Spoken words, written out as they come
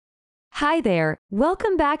Hi there,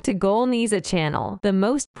 welcome back to GoalNiza channel. The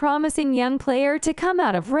most promising young player to come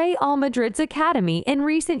out of Real Madrid's academy in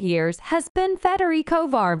recent years has been Federico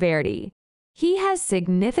Valverde. He has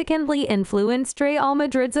significantly influenced Real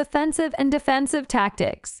Madrid's offensive and defensive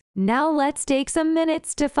tactics. Now let's take some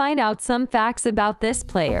minutes to find out some facts about this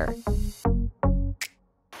player.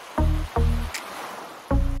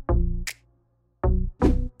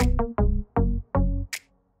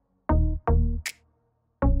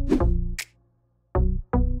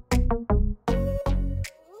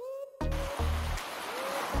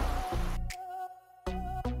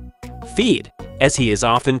 Fede, as he is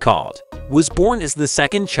often called, was born as the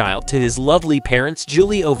second child to his lovely parents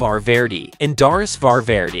Julio Valverde and Doris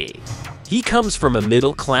Valverde. He comes from a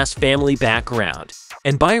middle-class family background,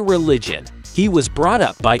 and by religion, he was brought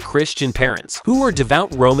up by Christian parents who are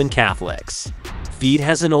devout Roman Catholics. Fede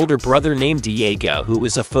has an older brother named Diego who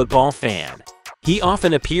is a football fan. He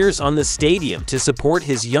often appears on the stadium to support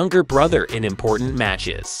his younger brother in important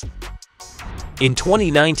matches. In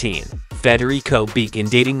 2019, Federico began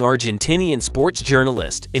dating Argentinian sports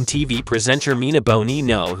journalist and TV presenter Mina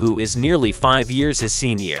Bonino, who is nearly 5 years his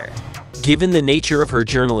senior. Given the nature of her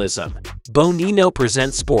journalism, Bonino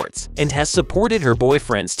presents sports and has supported her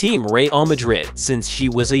boyfriend's team Real Madrid since she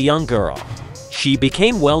was a young girl. She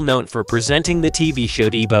became well known for presenting the TV show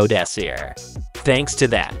Debo Desir. Thanks to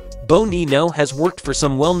that, Bonino has worked for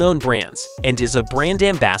some well-known brands and is a brand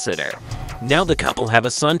ambassador. Now the couple have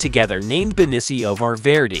a son together named Batistuta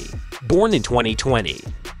Valverde, born in 2020.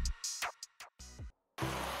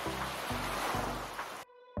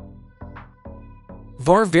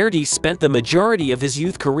 Valverde spent the majority of his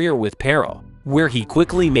youth career with Peril, where he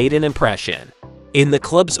quickly made an impression. In the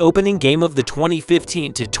club's opening game of the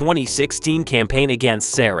 2015-2016 campaign against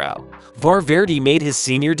Cerro, Valverde made his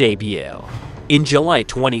senior debut. In July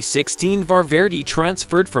 2016, Valverde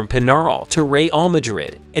transferred from Penarol to Real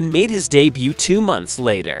Madrid and made his debut 2 months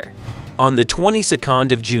later. On the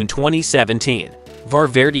 22nd of June 2017,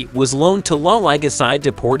 Valverde was loaned to La Liga side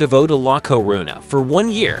Deportivo de La Coruña for 1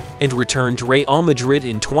 year and returned to Real Madrid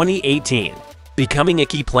in 2018, becoming a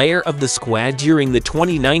key player of the squad during the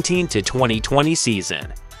 2019-2020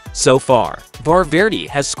 season. So far, Valverde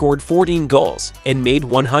has scored 14 goals and made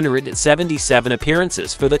 177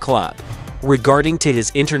 appearances for the club. Regarding to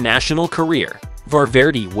his international career,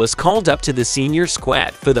 Valverde was called up to the senior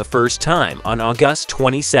squad for the first time on August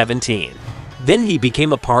 2017. Then he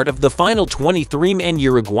became a part of the final 23-man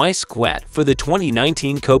Uruguay squad for the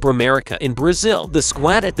 2019 Copa America in Brazil, the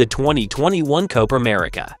squad at the 2021 Copa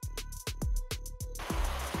America.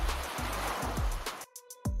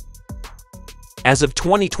 As of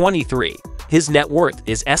 2023, his net worth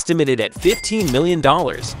is estimated at $15 million,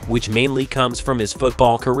 which mainly comes from his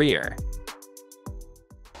football career.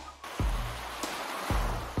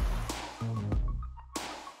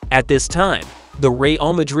 At this time, the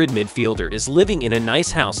Real Madrid midfielder is living in a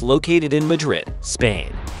nice house located in Madrid,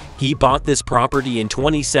 Spain. He bought this property in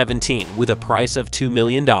 2017 with a price of $2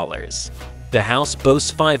 million. The house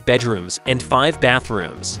boasts 5 bedrooms and 5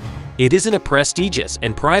 bathrooms. It is in a prestigious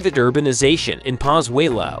and private urbanization in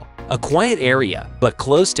Pozuelo, a quiet area but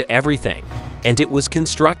close to everything, and it was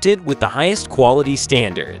constructed with the highest quality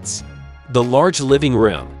standards. The large living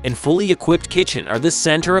room and fully equipped kitchen are the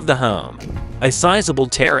center of the home. A sizable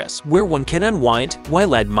terrace where one can unwind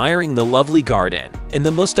while admiring the lovely garden, and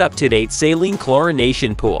the most up-to-date saline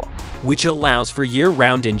chlorination pool, which allows for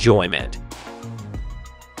year-round enjoyment.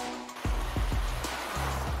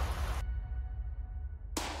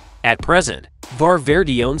 At present,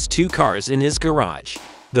 Valverde owns 2 cars in his garage.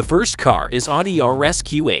 The first car is Audi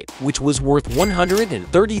RS-Q8, which was worth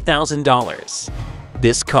 $130,000.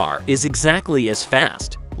 This car is exactly as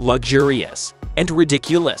fast, luxurious, and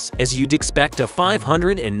ridiculous as you'd expect a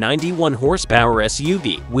 591 horsepower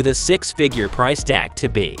SUV with a 6-figure price tag to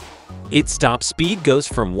be. Its top speed goes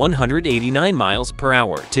from 189 miles per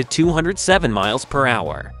hour to 207 miles per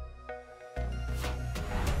hour.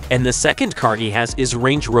 And the second car he has is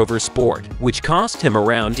Range Rover Sport, which cost him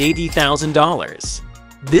around $80,000.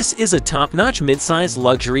 This is a top-notch mid-size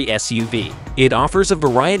luxury SUV. It offers a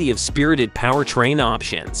variety of spirited powertrain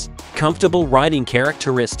options, comfortable riding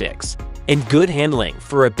characteristics, and good handling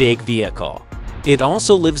for a big vehicle. It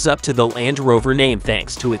also lives up to the Land Rover name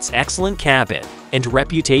thanks to its excellent cabin and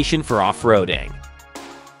reputation for off-roading.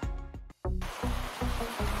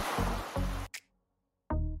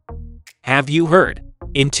 Have you heard?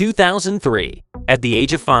 In 2003, at the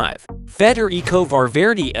age of 5, Federico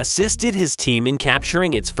Valverde assisted his team in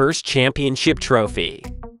capturing its first championship trophy.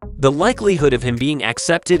 The likelihood of him being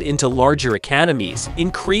accepted into larger academies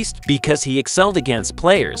increased because he excelled against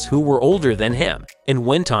players who were older than him and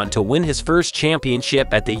went on to win his first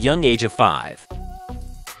championship at the young age of 5.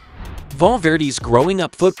 Valverde's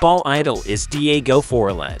growing-up football idol is Diego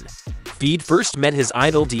Forlan. Fede first met his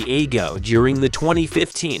idol Diego during the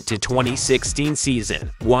 2015-2016 season,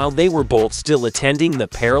 while they were both still attending the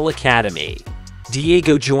Pearl Academy.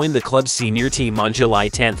 Diego joined the club's senior team on July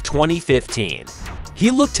 10, 2015.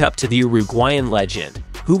 He looked up to the Uruguayan legend,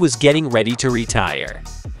 who was getting ready to retire.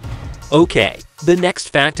 Okay, the next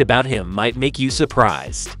fact about him might make you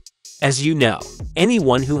surprised. As you know,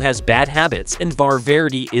 anyone who has bad habits, and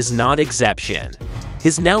Valverde is not exception.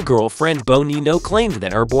 His now girlfriend Bonino claimed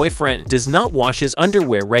that her boyfriend does not wash his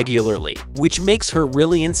underwear regularly, which makes her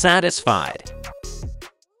really unsatisfied.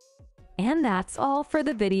 And that's all for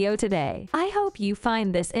the video today. I hope you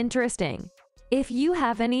find this interesting. If you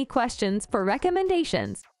have any questions or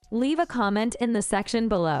recommendations, leave a comment in the section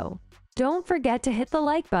below. Don't forget to hit the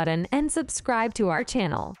like button and subscribe to our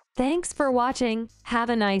channel. Thanks for watching. Have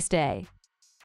a nice day.